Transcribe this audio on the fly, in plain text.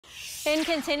In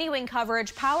continuing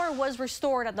coverage, power was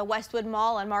restored at the Westwood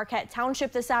Mall in Marquette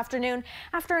Township this afternoon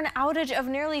after an outage of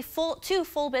nearly two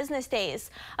full business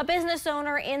days. A business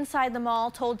owner inside the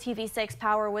mall told TV6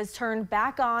 power was turned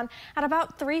back on at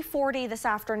about 3:40 this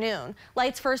afternoon.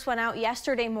 Lights first went out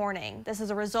yesterday morning. This is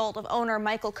a result of owner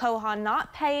Michael Cohan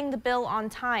not paying the bill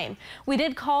on time. We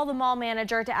did call the mall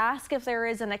manager to ask if there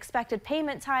is an expected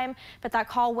payment time, but that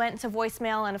call went to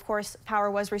voicemail, and of course power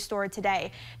was restored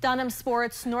today. Dunham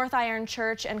Sports, North Iron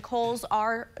Church and Kohl's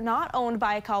are not owned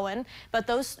by Cohen, but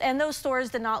those stores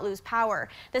did not lose power.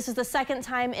 This is the second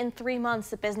time in 3 months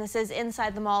that businesses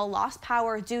inside the mall lost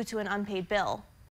power due to an unpaid bill.